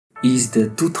is the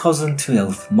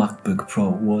 2012 MacBook Pro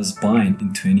was buying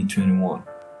in 2021.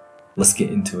 Let's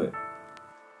get into it.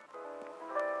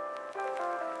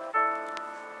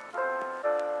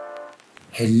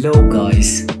 Hello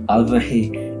guys, Alva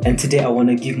here, and today I want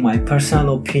to give my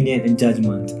personal opinion and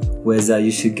judgment whether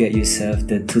you should get yourself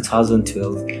the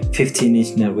 2012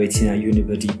 15-inch Retina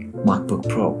Unibody MacBook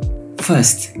Pro.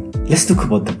 First, let's talk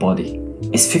about the body.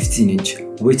 It's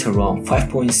 15-inch, weight around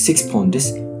 5.6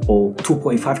 pounds or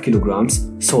 2.5 kilograms,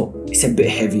 so it's a bit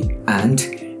heavy. And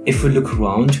if we look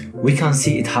around, we can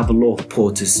see it have a lot of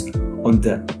ports. On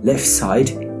the left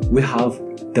side, we have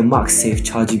the MagSafe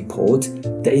charging port,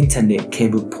 the internet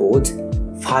cable port,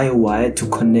 FireWire to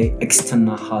connect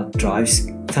external hard drives,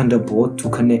 Thunderbolt to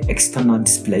connect external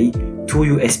display, 2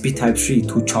 USB Type-C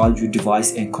to charge your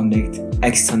device and connect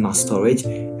external storage,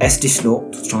 SD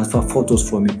slot to transfer photos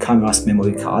from your camera's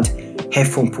memory card,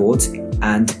 headphone port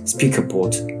and speaker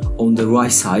port. On the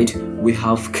right side, we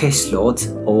have case slot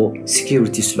or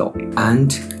security slot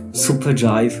and super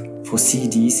drive for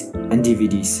CDs and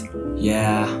DVDs.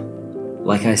 Yeah,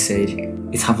 like I said,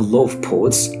 it have a lot of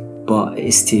ports, but it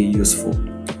is still useful.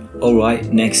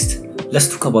 Alright, next, let's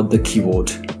talk about the keyboard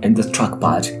and the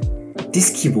trackpad.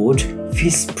 This keyboard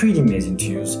feels pretty amazing to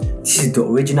use. This is the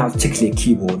original chiclet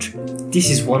keyboard.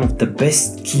 This is one of the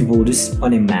best keyboards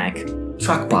on a Mac.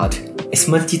 Trackpad is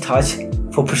multi-touch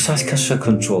for precise cursor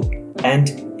control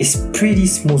and it's pretty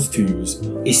smooth to use.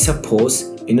 It supports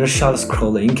inertial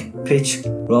scrolling, pitch,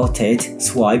 rotate,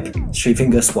 swipe,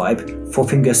 3-finger swipe,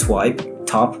 4-finger swipe,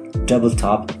 tap, double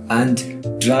tap,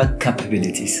 and drag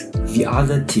capabilities. The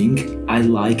other thing I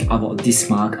like about this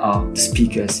Mac are the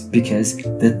speakers, because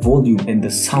the volume and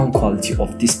the sound quality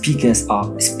of the speakers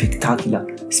are spectacular,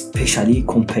 especially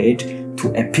compared to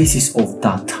a PCs of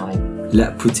that time.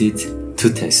 Let's put it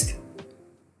to test.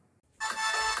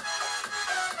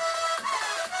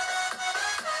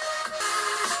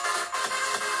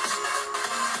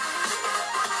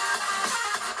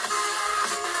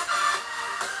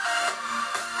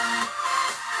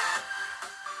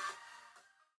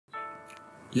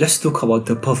 Let's talk about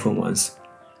the performance.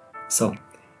 So,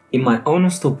 in my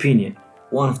honest opinion,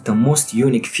 one of the most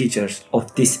unique features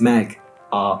of this Mac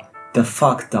are the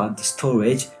fact that the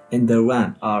storage and the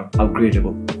RAM are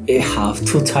upgradable. It has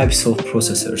two types of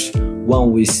processors,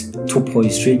 one with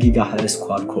 2.3 GHz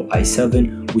quad-core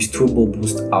i7 with turbo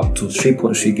boost up to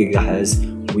 3.3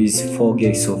 GHz with 4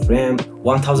 gigs of RAM,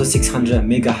 1600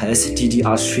 MHz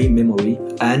DDR3 memory,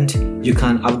 and you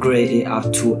can upgrade it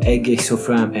up to 8 gigs of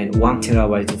RAM and 1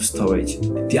 TB of storage.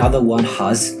 The other one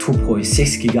has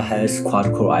 2.6 GHz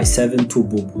quad-core i7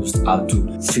 turbo boost up to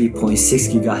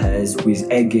 3.6 GHz with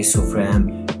 8 gigs of RAM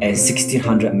and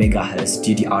 1600 MHz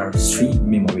DDR3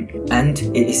 memory, and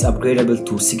it is upgradable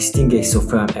to 16 gigs of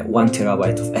RAM and 1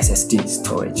 TB of SSD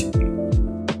storage.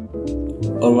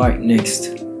 Alright,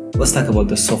 next, let's talk about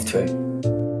the software.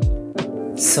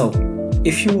 So,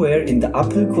 if you were in the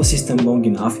Apple ecosystem long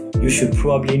enough, you should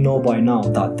probably know by now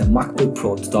that the MacBook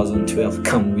Pro 2012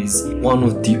 comes with one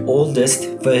of the oldest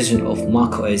version of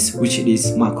macOS, which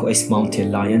is macOS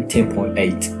Mountain Lion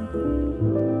 10.8.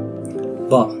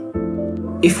 But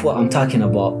if what I'm talking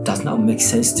about does not make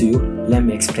sense to you, let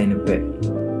me explain a bit.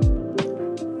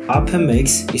 Apple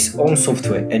makes its own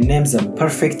software and names them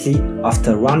perfectly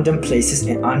after random places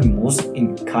and animals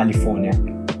in California,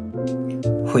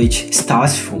 which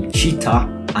starts from cheetah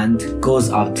and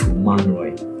goes up to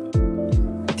Monroe.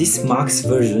 This Mac's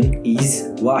version is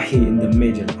right here in the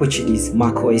middle, which is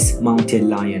macOS Mountain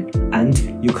Lion, and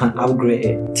you can upgrade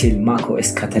it till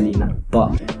macOS Catalina,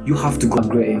 but you have to go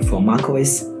upgrade it from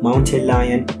macOS Mountain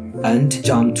Lion and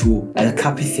jump to El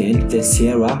Capitan, then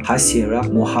Sierra, High Sierra,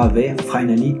 Mojave,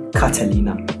 finally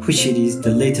Catalina, which is the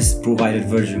latest provided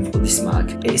version for this Mac.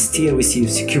 It still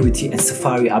receives security and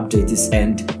Safari updates,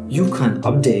 and you can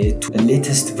update it to the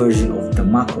latest version of the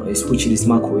macOS, which is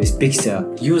macOS Big Sur,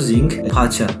 using a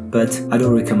patcher, but I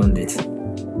don't recommend it.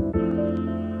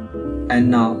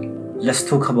 And now, let's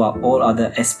talk about all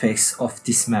other aspects of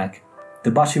this Mac.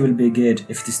 The battery will be good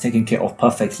if it is taken care of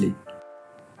perfectly.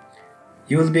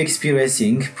 You will be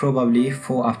experiencing probably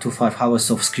 4 up to 5 hours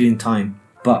of screen time,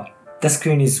 but the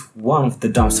screen is one of the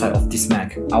downside of this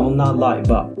Mac. I will not lie,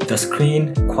 but the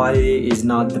screen quality is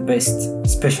not the best,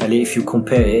 especially if you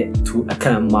compare it to a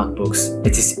current MacBooks.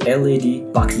 It is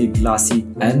LED, backlit glassy,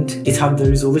 and it has the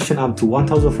resolution up to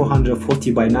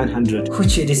 1440 by 900,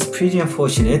 which it is pretty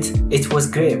unfortunate. It was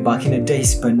great back in the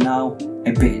days, but now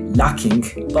a bit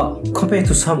lacking, but compared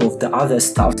to some of the other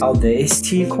stuff out there, it's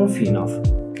still comfy enough.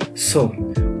 So,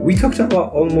 we talked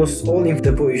about almost all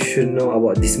info you should know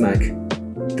about this Mac.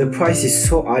 the price is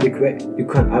so adequate. You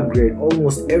can upgrade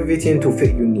almost everything to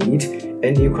fit your need,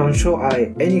 and you can show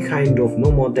any kind of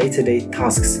normal day-to-day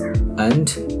tasks, and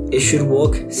it should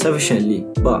work sufficiently.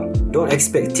 But don't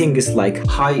expect things like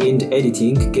high-end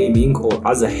editing, gaming, or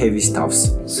other heavy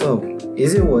stuffs. So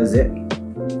is it worth it?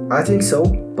 I think so,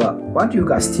 but what do you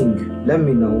guys think? Let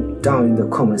me know down in the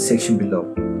comment section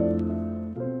below.